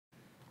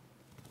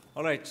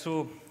All right,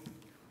 so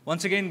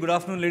once again, good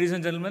afternoon, ladies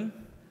and gentlemen.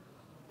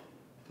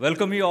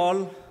 Welcome you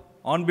all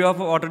on behalf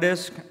of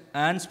Autodesk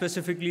and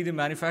specifically the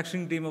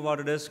manufacturing team of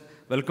Autodesk.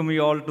 Welcome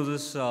you all to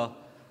this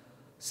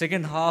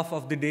second half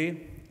of the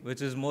day,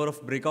 which is more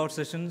of breakout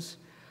sessions.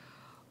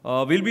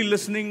 We'll be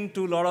listening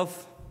to a lot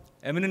of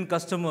eminent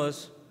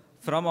customers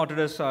from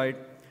Autodesk side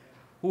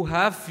who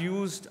have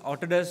used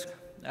Autodesk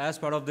as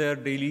part of their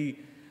daily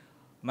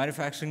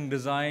manufacturing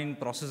design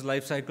process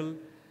lifecycle.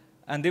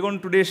 And they're going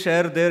to today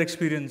share their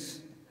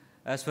experience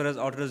as far as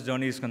Autodesk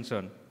journey is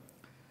concerned.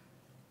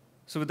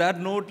 So with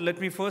that note, let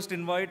me first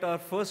invite our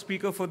first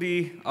speaker for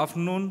the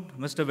afternoon,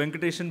 Mr.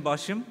 Venkateshan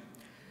Bhashyam.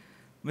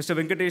 Mr.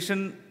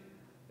 Venkateshan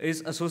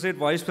is Associate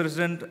Vice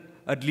President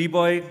at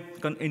Leeboy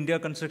India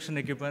Construction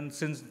Equipment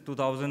since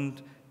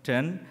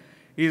 2010.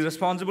 He is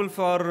responsible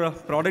for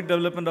product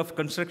development of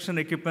construction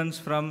equipments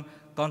from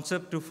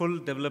concept to full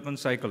development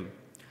cycle.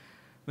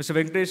 Mr.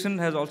 Venkateshan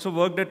has also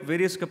worked at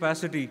various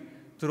capacity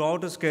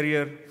throughout his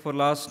career for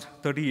last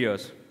 30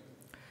 years.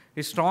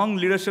 His strong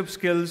leadership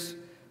skills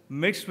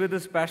mixed with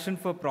his passion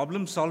for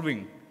problem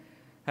solving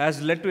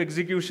has led to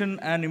execution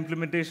and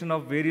implementation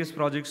of various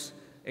projects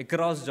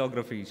across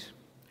geographies.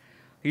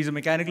 He's a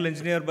mechanical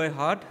engineer by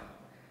heart,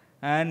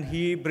 and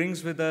he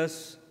brings with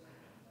us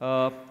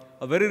a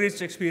very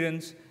rich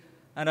experience.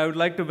 And I would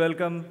like to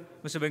welcome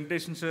Mr.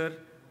 Venkateshan, sir,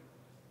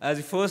 as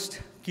the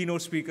first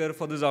keynote speaker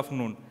for this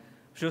afternoon.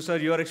 Sure, sir,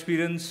 your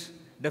experience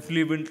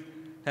definitely will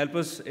help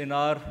us in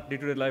our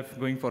day-to-day life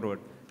going forward.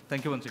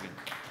 Thank you once again.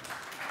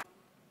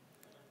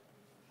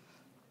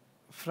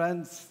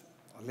 Friends,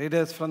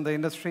 leaders from the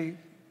industry,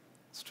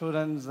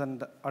 students,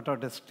 and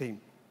Autodesk team.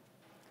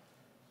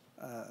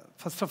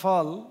 First of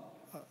all,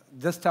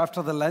 just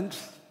after the lunch,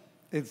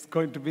 it's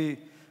going to be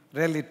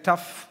really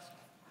tough,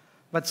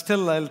 but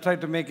still I'll try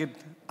to make it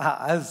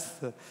as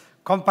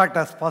compact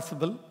as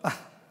possible.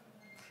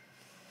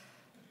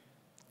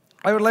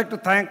 I would like to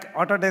thank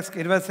Autodesk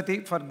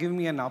University for giving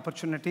me an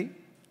opportunity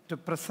to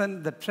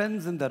present the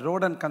trends in the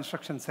road and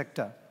construction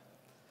sector.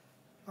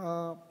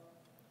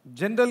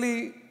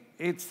 Generally,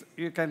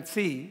 you can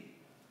see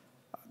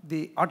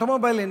the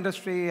automobile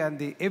industry and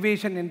the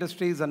aviation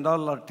industries and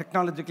all are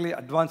technologically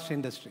advanced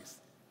industries.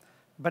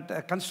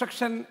 But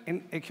construction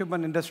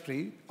equipment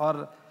industry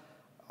are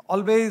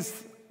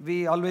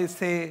we always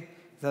say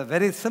it's a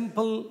very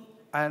simple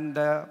and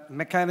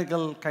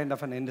mechanical kind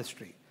of an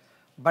industry.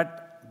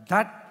 But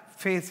that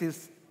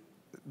phase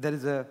there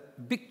is a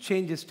big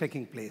change is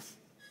taking place.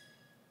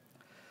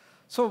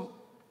 So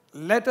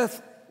let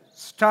us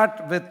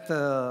start with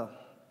the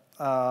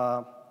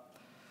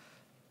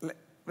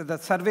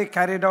survey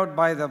carried out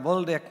by the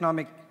World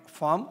Economic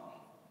Forum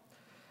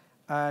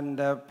and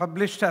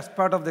published as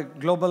part of the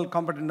Global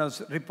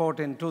Competitiveness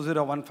Report in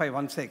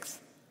 2015-16.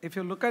 If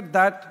you look at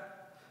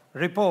that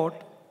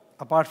report,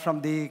 apart from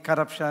the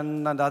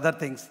corruption and other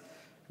things,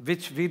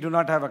 which we do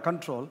not have a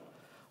control,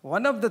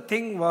 one of the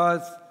things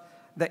was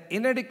the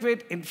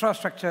inadequate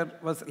infrastructure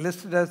was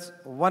listed as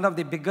one of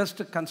the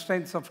biggest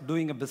constraints of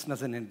doing a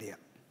business in India.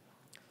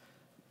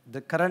 The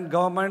current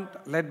government,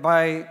 led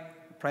by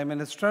Prime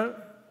Minister,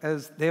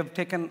 they have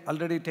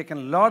already taken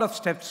a lot of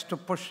steps to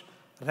push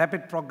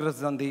rapid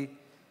progress on the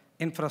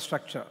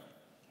infrastructure.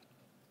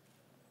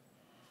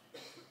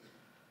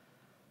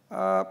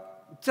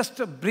 Just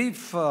a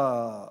brief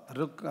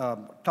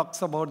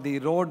talks about the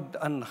road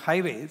and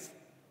highways.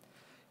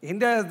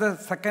 India is the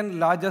second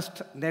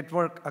largest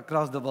network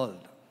across the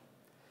world.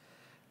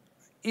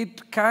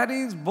 It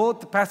carries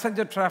both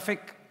passenger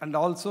traffic and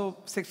also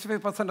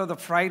 65% of the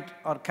freight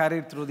are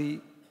carried through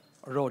the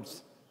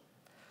roads.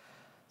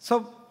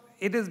 So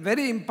it is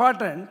very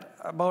important.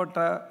 About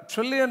 $1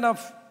 trillion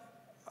of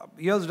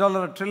US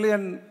dollar, $1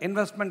 trillion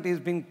investment is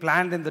being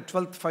planned in the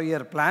 12th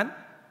five-year plan.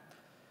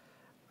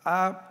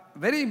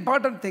 Very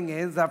important thing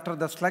is, after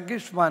the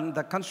sluggish one,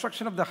 the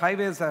construction of the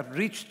highways have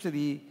reached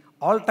the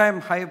all-time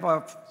high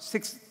of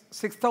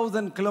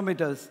 6,000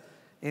 kilometers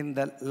in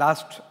the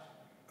last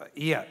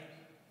year.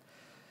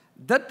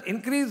 That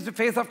increased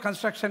phase of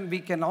construction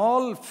we can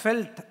all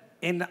felt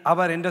in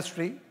our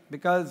industry,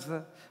 because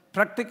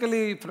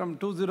practically from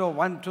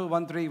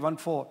 2012, 13,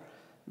 14,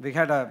 we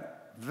had a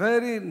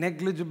very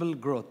negligible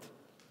growth.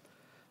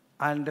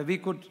 And we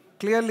could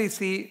clearly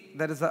see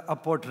there is an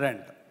upward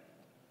trend.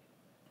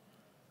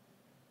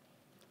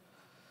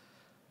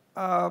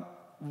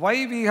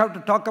 Why we have to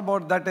talk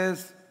about that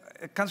is,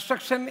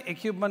 construction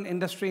equipment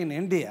industry in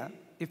India,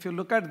 if you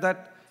look at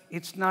that,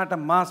 it's not a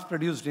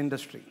mass-produced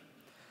industry.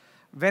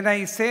 When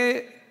I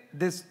say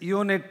this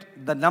unit,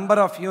 the number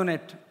of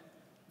unit,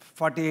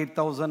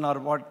 48,000 or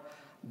what,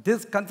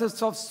 this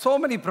consists of so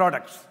many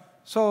products.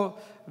 So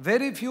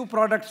very few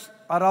products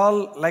are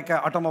all like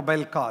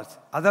automobile cars.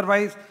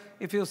 Otherwise,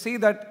 if you see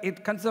that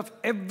it consists of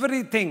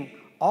everything,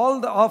 all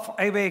the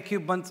off-highway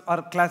equipments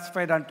are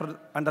classified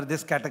under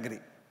this category.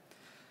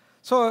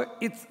 So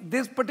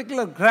this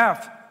particular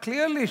graph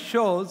clearly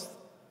shows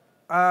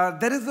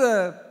there is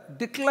a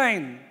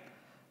decline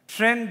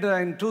trend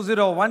in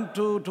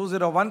 2012,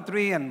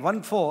 2013, and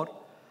 2014,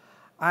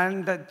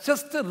 and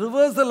just a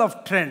reversal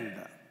of trend.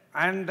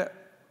 And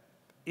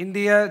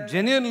India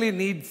genuinely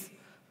needs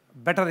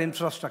better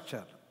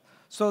infrastructure.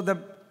 So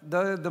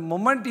the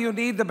moment you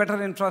need the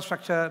better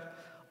infrastructure,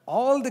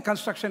 all the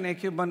construction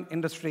equipment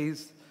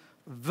industries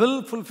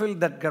will fulfill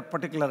that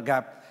particular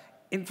gap.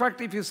 In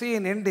fact, if you see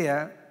in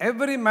India,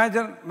 every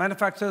major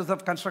manufacturers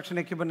of construction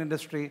equipment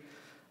industry,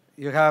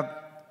 you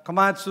have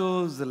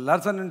Komatsu's,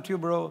 Larsen and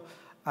Toubro,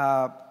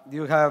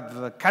 you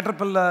have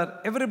Caterpillar,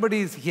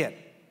 everybody is here.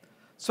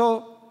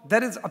 So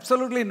there is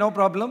absolutely no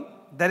problem.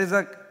 There is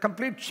a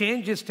complete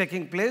change is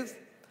taking place.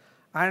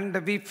 And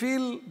we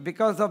feel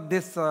because of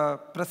this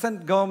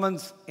present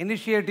government's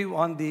initiative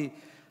on the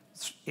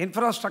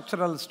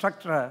infrastructural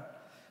structure,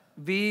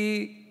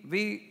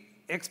 we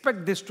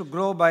expect this to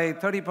grow by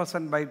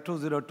 30% by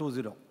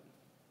 2020.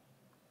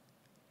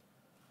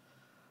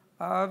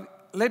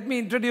 Let me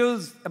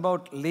introduce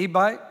about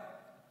Libai.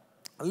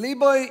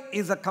 Libai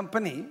is a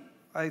company.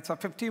 It's a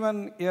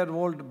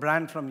 51-year-old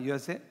brand from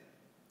USA.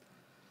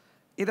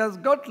 It has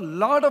got a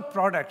lot of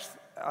products,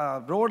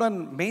 road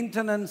and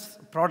maintenance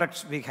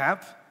products we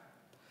have.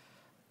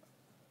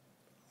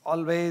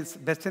 Always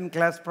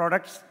best-in-class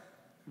products.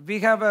 We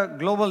have a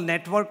global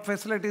network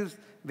facilities.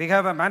 We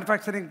have a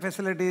manufacturing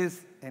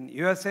facilities in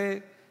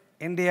USA,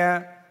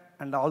 India,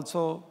 and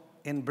also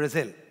in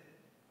Brazil.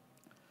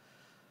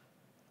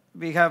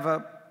 We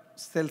have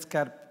sales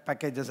care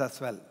packages as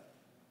well.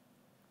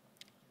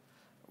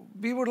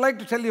 We would like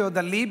to tell you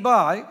that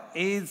Libai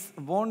is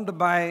owned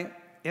by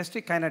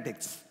ST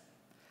Kinetics.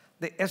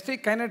 The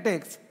ST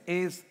Kinetics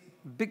is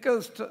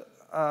biggest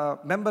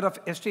member of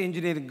ST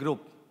Engineering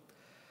Group.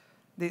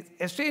 The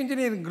ST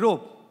Engineering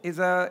Group is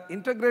an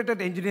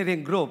integrated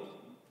engineering group.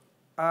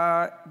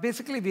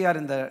 Basically, we are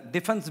in the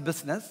defense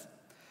business.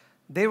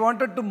 They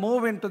wanted to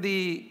move into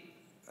the,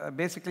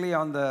 basically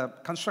on the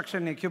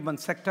construction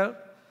equipment sector.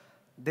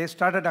 They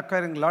started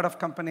acquiring a lot of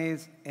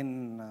companies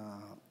in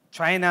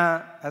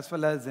China as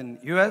well as in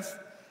US.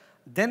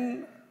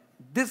 Then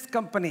this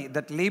company,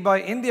 that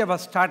Libai India,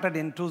 was started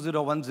in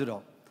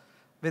 2010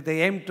 with the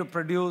aim to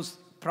produce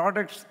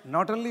products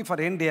not only for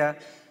India,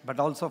 but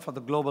also for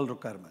the global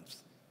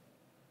requirements.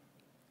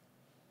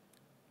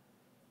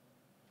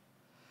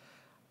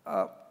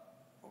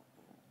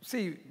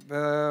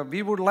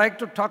 We would like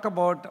to talk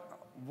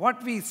about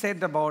what we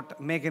said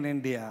about Make in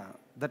India.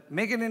 That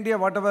Make in India,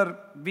 whatever,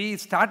 we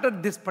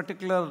started this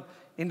particular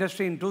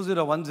industry in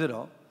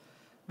 2010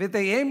 with the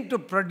aim to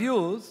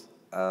produce,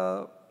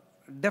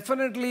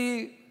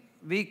 definitely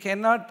we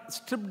cannot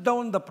strip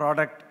down the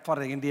product for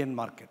the Indian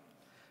market.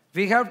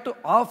 We have to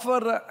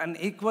offer an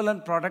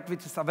equivalent product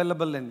which is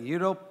available in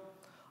Europe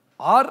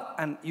or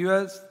in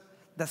US.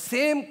 The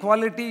same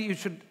quality you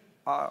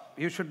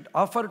should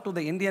offer to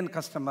the Indian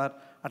customer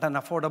at an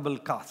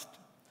affordable cost.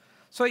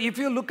 So if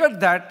you look at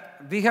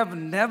that, we have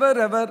never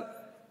ever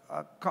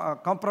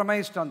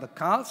compromised on the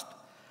cost,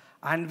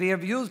 and we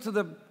have used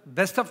the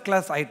best of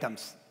class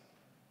items.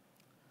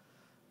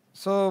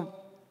 So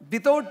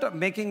without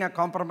making a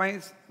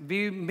compromise,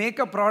 we make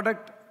a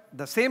product,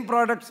 the same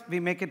products, we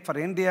make it for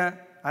India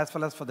as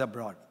well as for the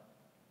abroad.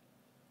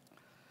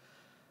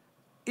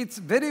 It's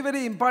very,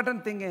 very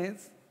important thing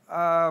is,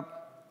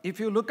 if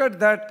you look at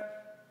that,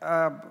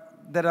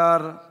 there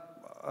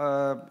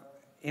are,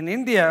 in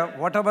India,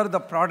 whatever the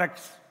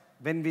products,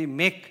 when we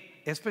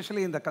make,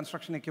 especially in the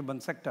construction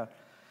equipment sector,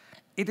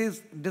 it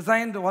is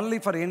designed only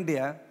for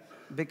India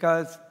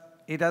because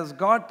it has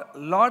got a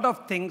lot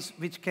of things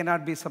which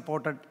cannot be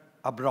supported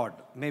abroad,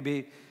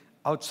 maybe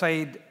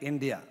outside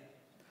India.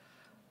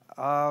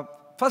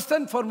 First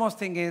and foremost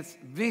thing is,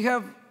 we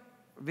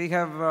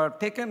have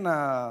taken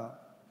a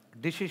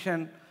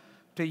decision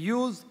to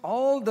use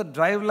all the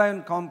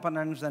driveline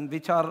components and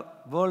which are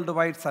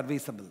worldwide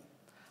serviceable,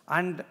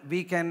 and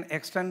we can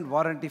extend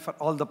warranty for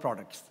all the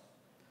products.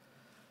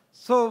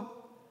 So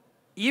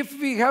if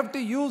we have to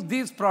use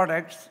these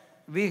products,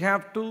 we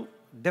have to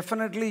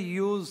definitely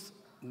use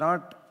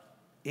not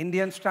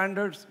Indian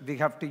standards, we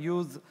have to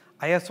use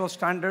ISO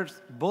standards,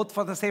 both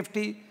for the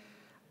safety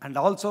and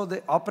also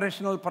the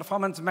operational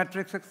performance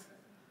matrices.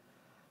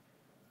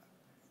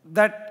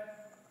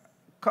 That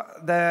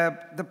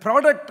the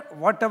product,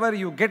 whatever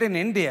you get in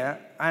India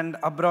and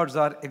abroad,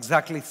 are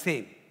exactly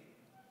same.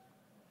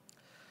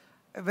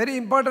 A very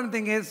important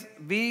thing is,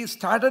 we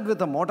started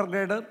with a motor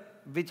grader,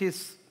 which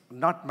is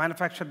not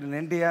manufactured in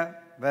India,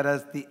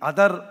 whereas the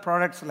other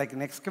products like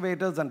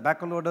excavators and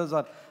backhoe loaders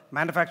are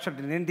manufactured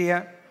in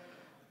India.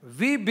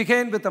 We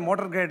began with a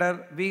motor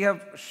grader. We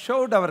have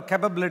showed our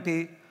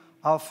capability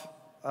of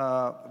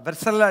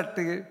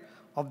versatility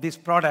of this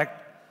product,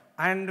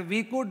 and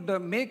we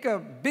could make a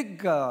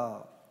big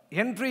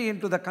entry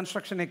into the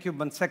construction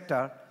equipment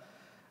sector.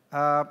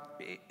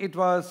 It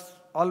was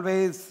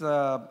always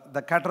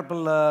the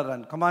Caterpillar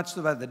and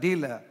Komatsu were the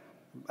dealer,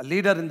 a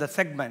leader in the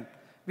segment.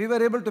 We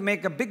were able to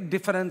make a big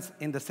difference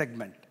in the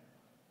segment.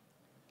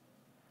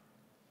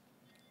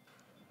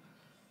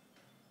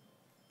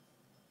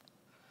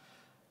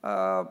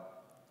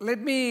 Let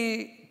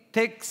me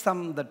take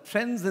the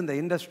trends in the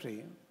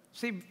industry.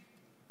 See,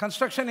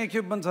 construction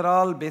equipments are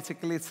all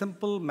basically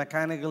simple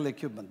mechanical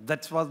equipment.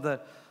 That was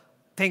the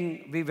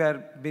thing we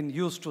were been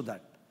used to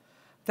that.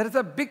 There is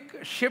a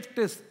big shift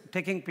is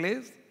taking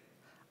place.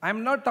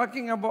 I'm not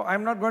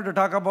going to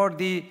talk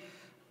about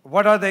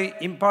what are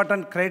the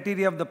important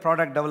criteria of the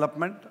product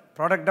development.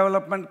 Product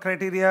development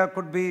criteria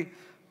could be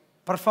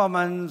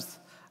performance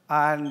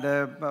and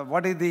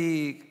what is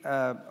the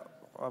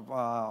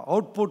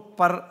output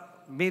per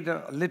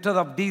liter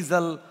of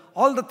diesel.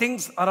 All the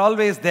things are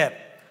always there.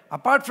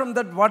 Apart from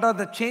that, what are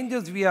the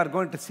changes we are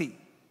going to see?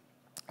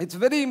 It's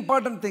very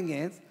important thing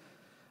is,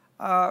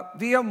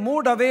 we have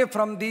moved away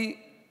from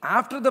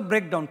after the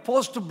breakdown,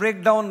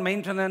 post-breakdown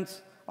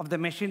maintenance of the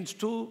machines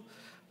to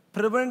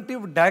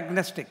preventive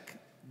diagnostic.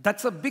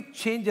 That's a big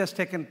change has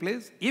taken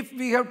place. If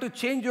we have to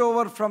change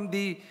over from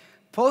the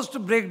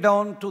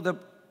post-breakdown to the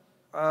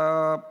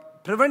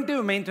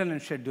preventive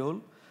maintenance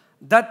schedule,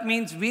 that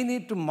means we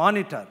need to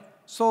monitor.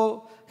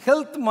 So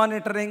health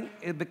monitoring,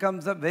 it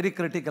becomes a very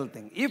critical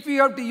thing. If we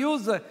have to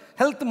use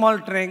health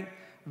monitoring,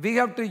 we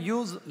have to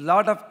use a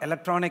lot of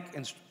electronic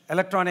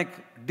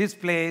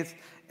displays,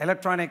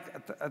 electronic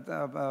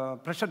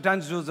pressure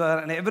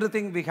transducer, and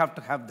everything we have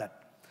to have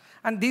that.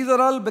 And these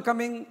are all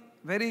becoming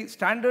very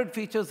standard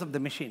features of the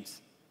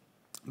machines.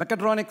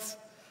 Mechatronics,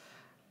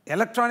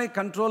 electronic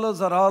controllers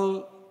are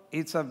all,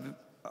 it's an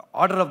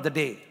order of the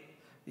day.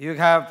 You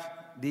have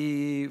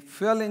the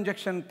fuel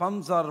injection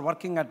pumps are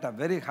working at a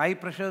very high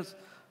pressures,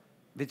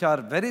 which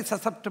are very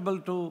susceptible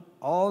to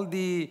all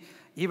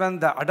even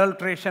the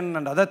adulteration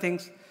and other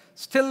things.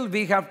 Still,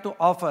 we have to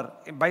offer,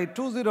 by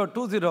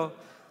 2020,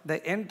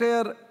 the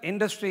entire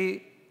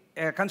industry,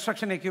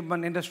 construction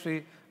equipment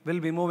industry, will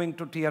be moving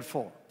to Tier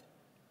 4.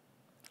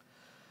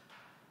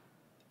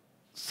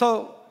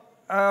 So,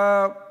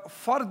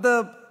 for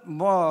the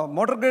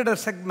motor grader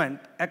segment,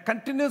 a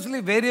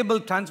continuously variable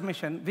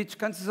transmission, which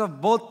consists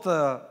of both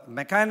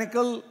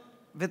mechanical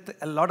with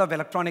a lot of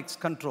electronics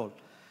control.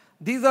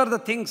 These are the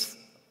things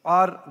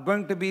are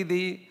going to be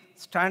the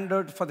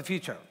standard for the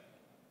future.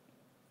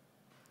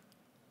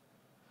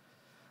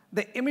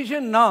 The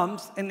emission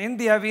norms in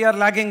India, we are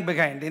lagging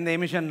behind in the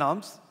emission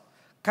norms.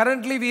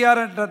 Currently, we are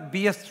at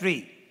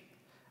BS3.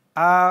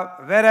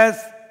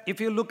 Whereas, if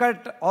you look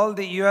at all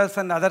the US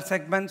and other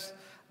segments,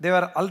 they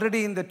were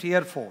already in the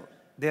Tier 4.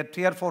 They are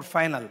Tier 4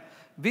 final.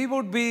 We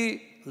would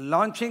be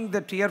launching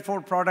the Tier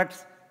 4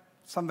 products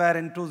somewhere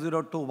in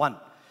 2021.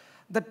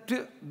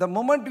 The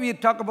moment we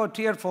talk about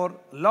Tier 4,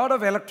 a lot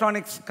of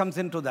electronics comes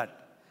into that.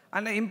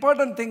 And the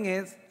important thing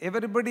is,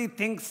 everybody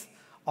thinks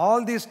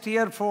all these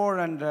Tier 4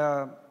 and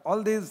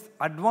all these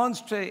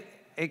advanced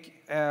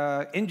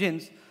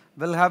engines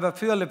will have a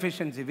fuel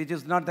efficiency, which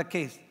is not the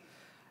case.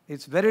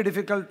 It's very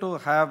difficult to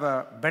have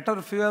a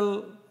better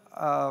fuel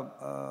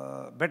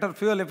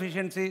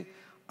efficiency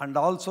and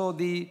also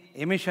the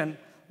emission.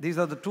 These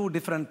are the two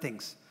different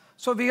things.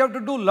 So we have to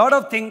do a lot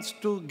of things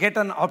to get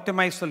an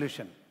optimized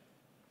solution.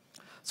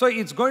 So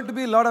it's going to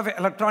be a lot of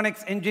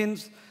electronics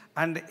engines,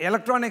 and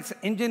electronics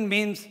engine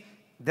means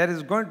there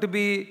is going to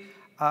be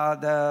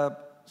with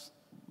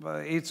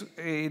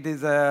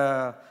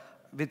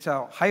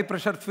high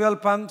pressure fuel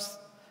pumps,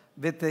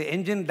 with the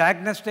engine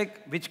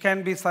diagnostic, which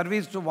can be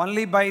serviced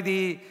only by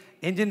the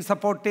engine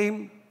support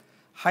team,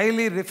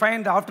 highly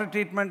refined after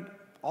treatment.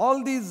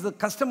 All these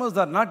customers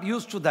are not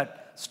used to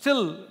that.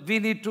 Still, we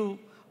need to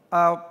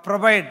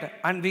provide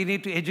and we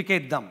need to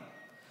educate them.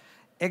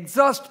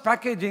 Exhaust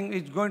packaging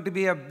is going to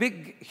be a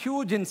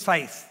huge in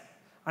size.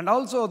 And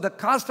also the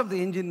cost of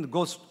the engine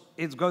goes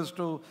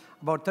to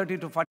about 30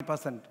 to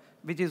 40%,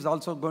 which is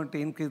also going to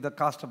increase the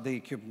cost of the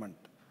equipment.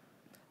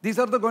 These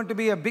are going to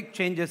be a big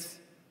changes.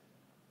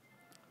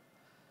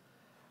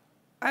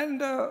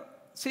 And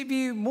see,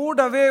 we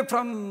moved away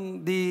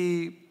from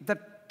the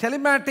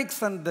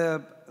telematics and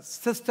the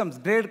systems,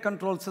 grade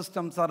control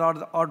systems are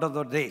out of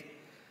the day.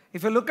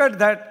 If you look at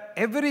that,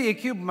 every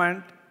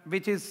equipment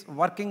which is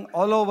working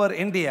all over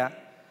India,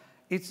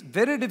 it's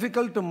very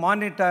difficult to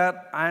monitor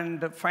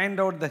and find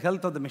out the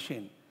health of the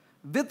machine.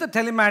 With the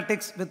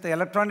telematics, with the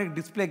electronic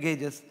display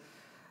gauges,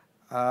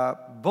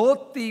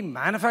 both the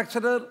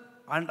manufacturer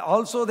and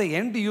also the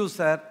end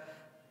user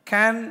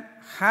can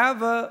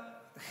have a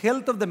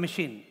health of the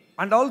machine.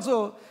 And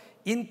also,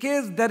 in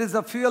case there is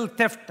a fuel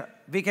theft,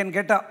 we can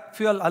get a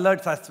fuel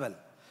alerts as well.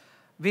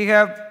 We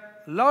have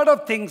a lot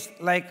of things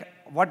like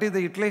what is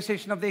the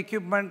utilization of the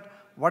equipment,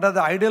 what are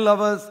the idle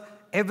hours,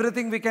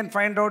 everything we can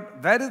find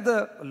out, where is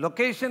the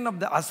location of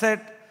the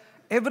asset,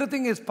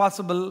 everything is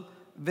possible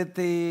with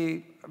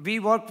we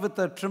work with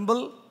the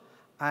Trimble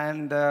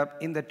and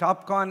in the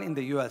Topcon in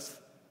the US.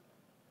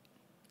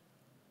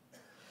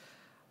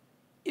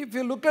 If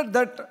you look at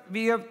that,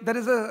 there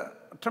is a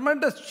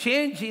tremendous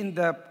change in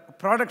the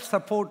product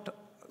support,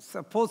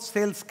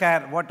 post-sales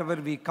care, whatever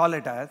we call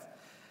it as.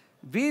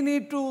 We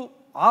need to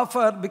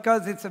offer,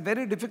 because it's a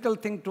very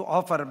difficult thing to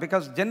offer,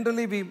 because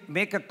generally we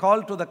make a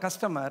call to the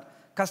customer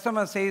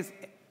says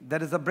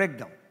there is a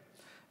breakdown.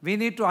 We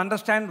need to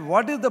understand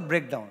what is the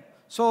breakdown.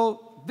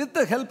 So with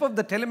the help of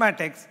the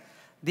telematics,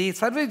 the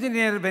service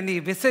engineer, when he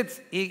visits,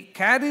 he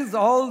carries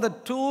all the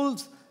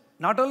tools,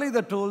 not only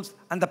the tools,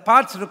 and the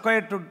parts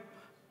required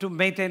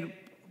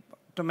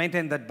to to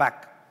maintain that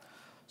back.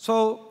 So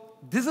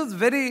this is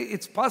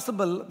it's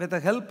possible with the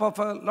help of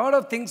a lot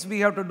of things we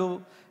have to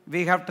do.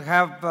 We have to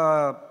have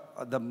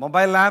the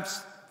mobile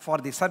apps for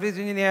the service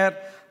engineer.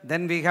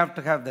 Then we have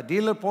to have the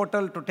dealer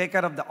portal to take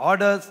care of the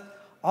orders.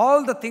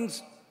 All the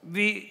things,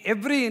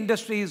 every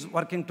industry is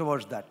working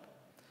towards that.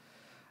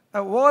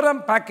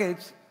 ORM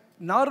package,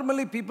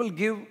 normally people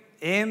give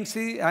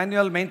AMC,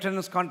 annual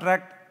maintenance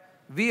contract.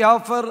 We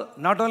offer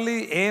not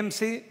only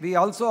AMC, we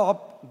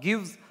also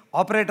give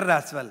operator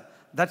as well.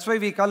 That's why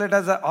we call it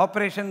as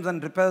operations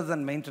and repairs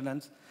and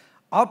maintenance.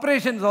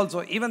 Operations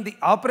also, even the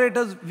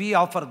operators, we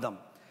offer them,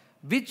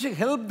 which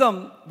help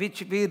them,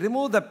 which we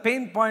remove the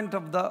pain point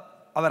of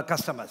our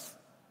customers.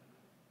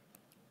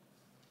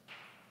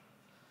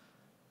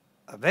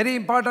 A very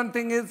important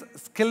thing is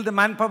skilled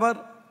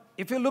manpower.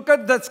 If you look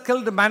at the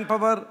skilled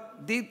manpower,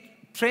 the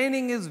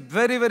training is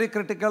very, very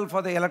critical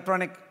for the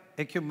electronic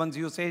equipment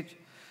usage.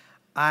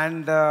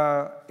 And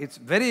it's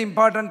very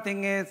important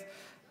thing is,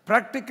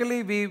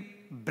 practically we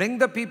bring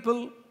the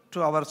people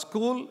to our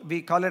school.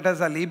 We call it as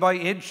a Levi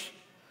Edge,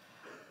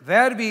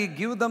 where we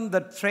give them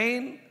the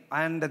train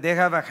and they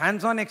have a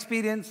hands-on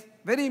experience.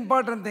 Very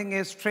important thing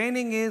is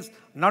training is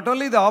not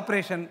only the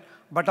operation,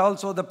 but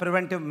also the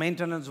preventive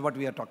maintenance, what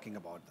we are talking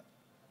about.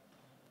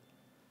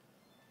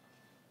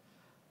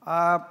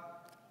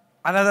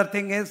 Another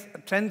thing is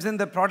trends in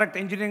the product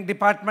engineering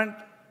department.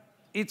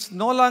 It's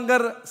no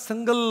longer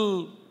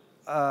single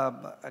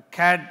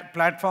CAD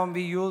platform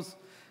we use.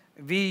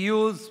 We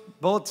use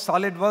both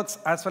SolidWorks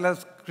as well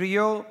as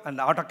Creo and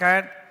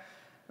AutoCAD.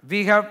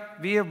 We have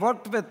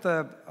worked with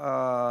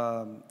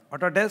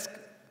Autodesk.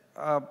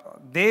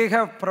 They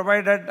have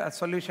provided a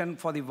solution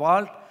for the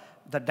Vault,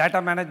 the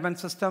data management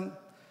system.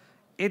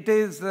 It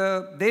is,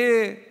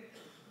 they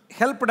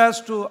helped us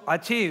to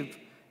achieve,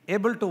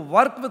 able to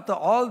work with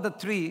all the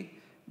three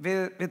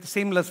with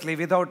seamlessly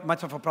without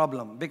much of a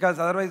problem, because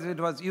otherwise it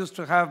was used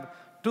to have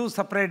two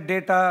separate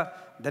data,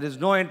 there is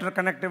no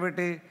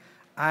interconnectivity,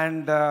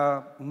 and there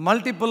are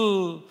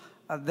multiple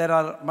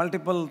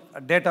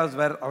data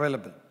were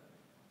available.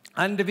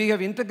 And we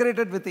have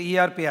integrated with the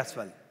ERP as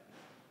well.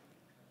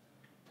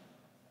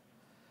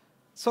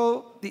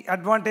 So the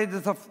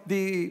advantages of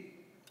the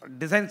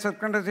design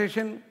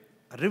synchronization,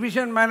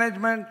 revision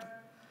management,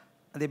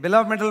 the bill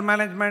of material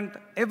management,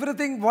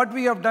 everything what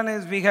we have done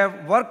is we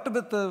have worked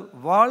with the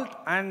Vault,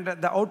 and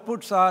the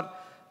outputs are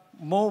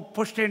more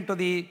pushed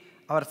into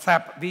our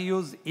SAP. We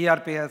use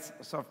ERP as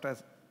software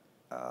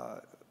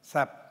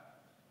SAP.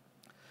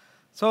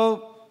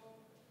 So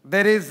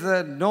there is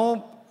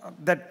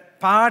that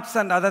parts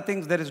and other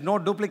things, there is no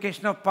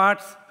duplication of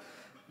parts.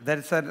 There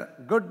is a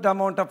good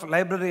amount of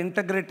library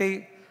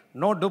integrity,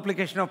 no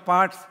duplication of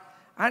parts.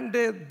 And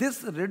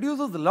this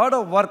reduces a lot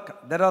of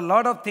work. There are a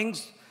lot of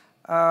things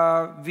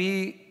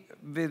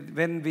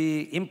when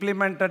we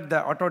implemented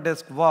the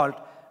Autodesk Vault,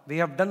 we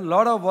have done a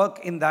lot of work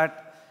in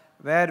that,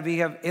 where we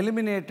have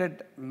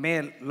eliminated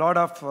a lot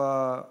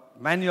of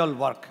manual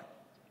work.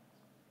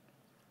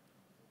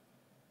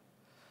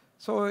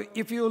 So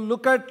if you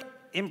look at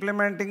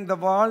implementing the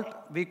Vault,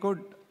 a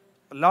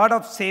lot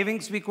of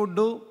savings we could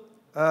do.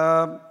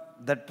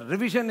 That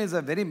revision is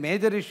a very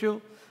major issue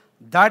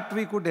that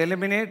we could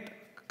eliminate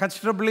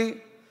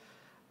considerably.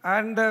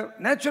 And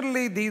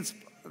naturally,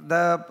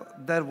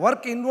 the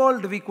work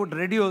involved we could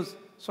reduce,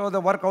 so the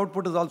work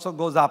output also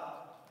goes up.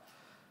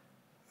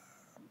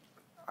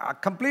 A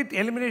complete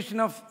elimination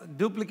of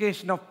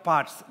duplication of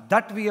parts,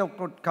 that we have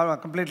could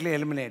completely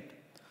eliminate.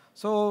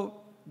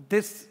 So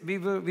this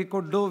we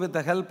could do with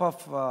the help of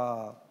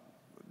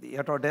the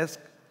Autodesk.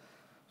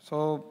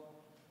 So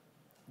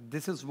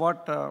this is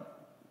what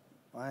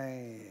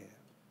my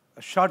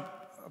short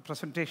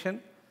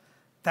presentation.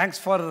 Thanks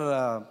for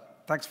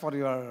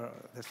your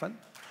this one.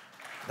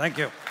 Thank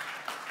you.